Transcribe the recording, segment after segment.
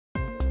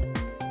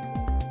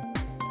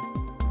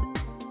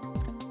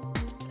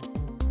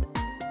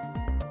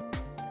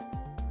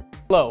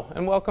Hello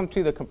and welcome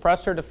to the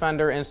Compressor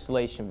Defender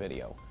installation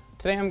video.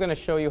 Today I'm going to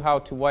show you how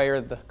to wire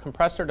the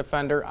Compressor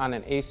Defender on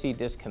an AC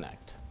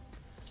disconnect.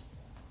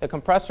 The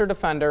Compressor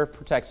Defender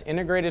protects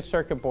integrated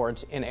circuit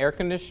boards in air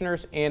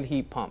conditioners and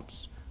heat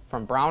pumps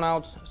from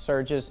brownouts,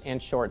 surges, and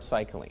short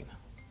cycling.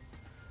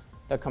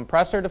 The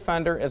Compressor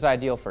Defender is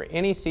ideal for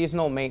any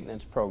seasonal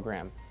maintenance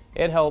program.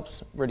 It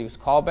helps reduce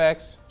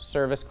callbacks,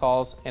 service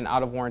calls, and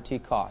out-of-warranty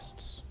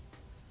costs.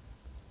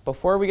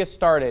 Before we get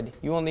started,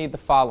 you will need the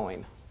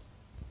following: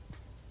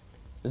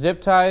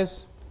 zip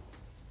ties,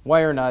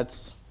 wire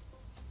nuts,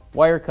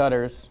 wire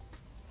cutters,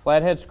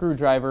 flathead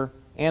screwdriver,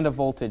 and a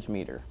voltage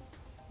meter.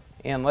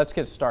 And let's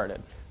get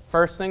started.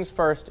 First things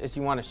first is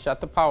you want to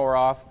shut the power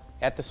off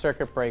at the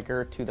circuit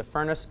breaker to the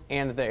furnace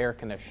and the air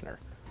conditioner.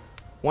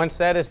 Once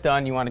that is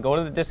done, you want to go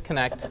to the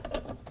disconnect,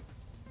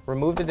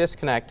 remove the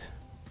disconnect,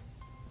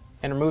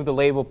 and remove the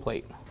label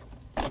plate.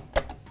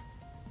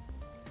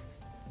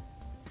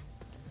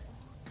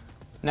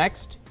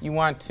 Next, you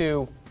want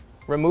to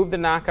remove the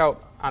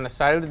knockout on the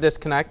side of the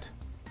disconnect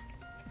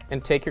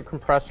and take your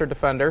Compressor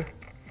Defender,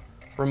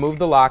 remove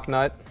the lock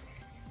nut,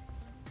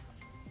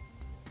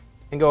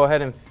 and go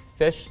ahead and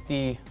fish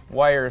the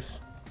wires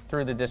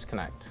through the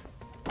disconnect.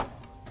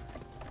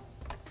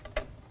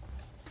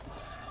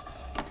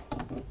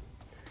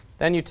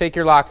 Then you take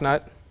your lock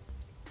nut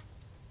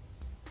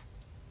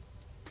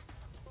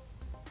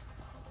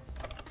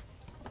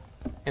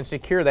and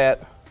secure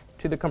that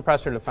to the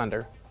Compressor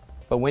Defender.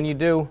 But when you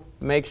do,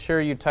 make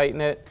sure you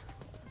tighten it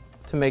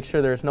to make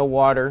sure there's no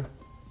water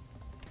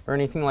or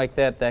anything like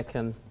that that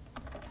can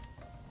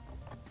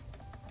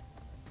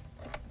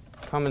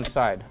come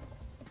inside.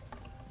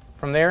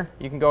 From there,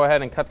 you can go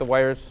ahead and cut the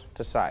wires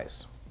to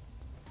size.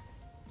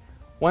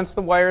 Once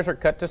the wires are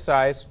cut to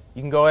size,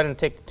 you can go ahead and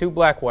take the two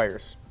black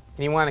wires,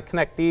 and you want to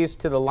connect these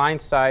to the line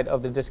side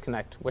of the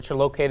disconnect, which are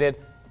located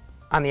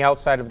on the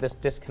outside of this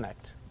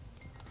disconnect.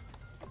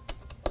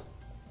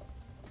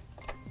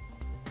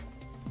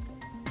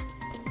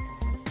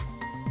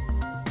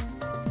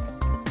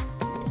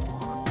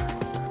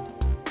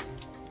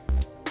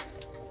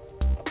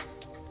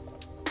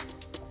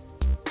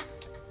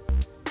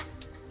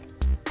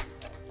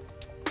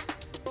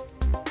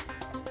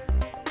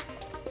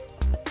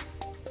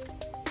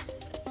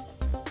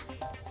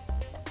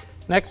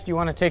 Next, you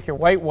want to take your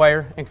white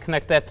wire and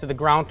connect that to the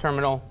ground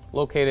terminal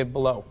located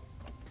below.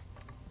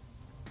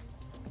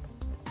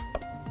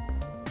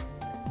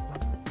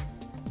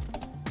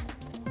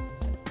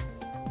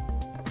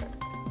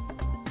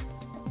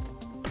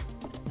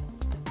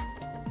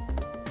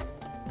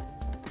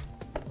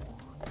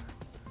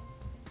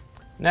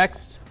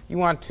 Next, you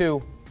want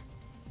to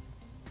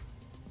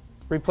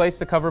replace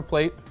the cover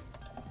plate,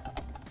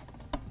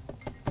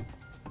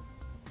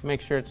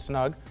 make sure it's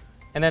snug,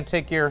 and then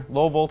take your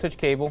low voltage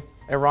cable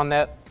and run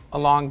that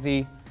along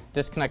the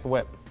disconnect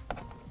whip.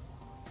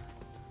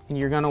 And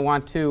you're going to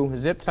want to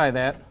zip tie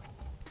that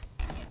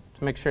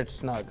to make sure it's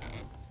snug.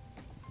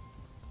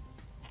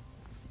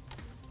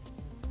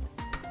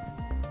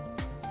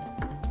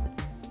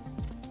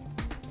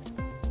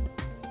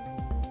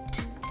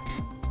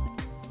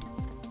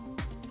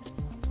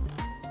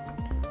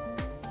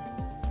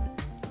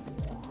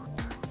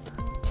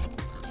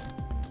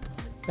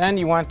 Then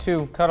you want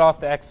to cut off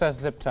the excess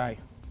zip tie.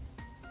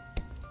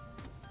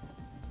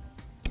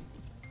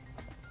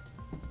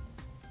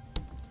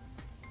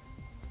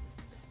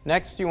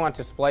 Next, you want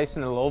to splice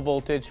in the low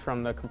voltage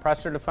from the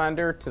Compressor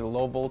Defender to the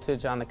low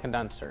voltage on the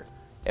condenser.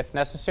 If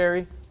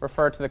necessary,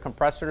 refer to the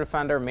Compressor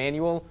Defender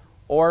manual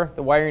or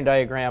the wiring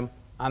diagram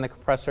on the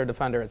Compressor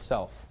Defender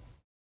itself.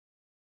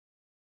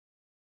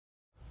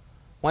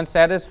 Once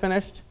that is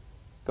finished,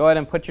 go ahead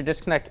and put your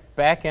disconnect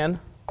back in,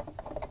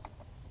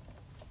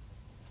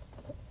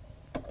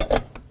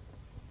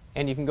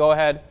 and you can go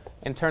ahead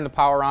and turn the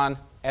power on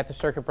at the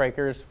circuit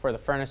breakers for the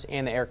furnace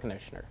and the air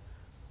conditioner.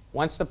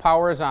 Once the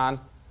power is on,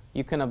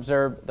 you can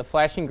observe the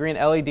flashing green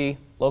LED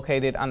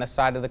located on the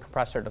side of the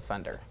Compressor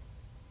Defender.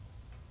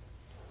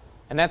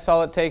 And that's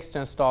all it takes to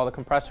install the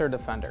Compressor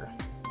Defender.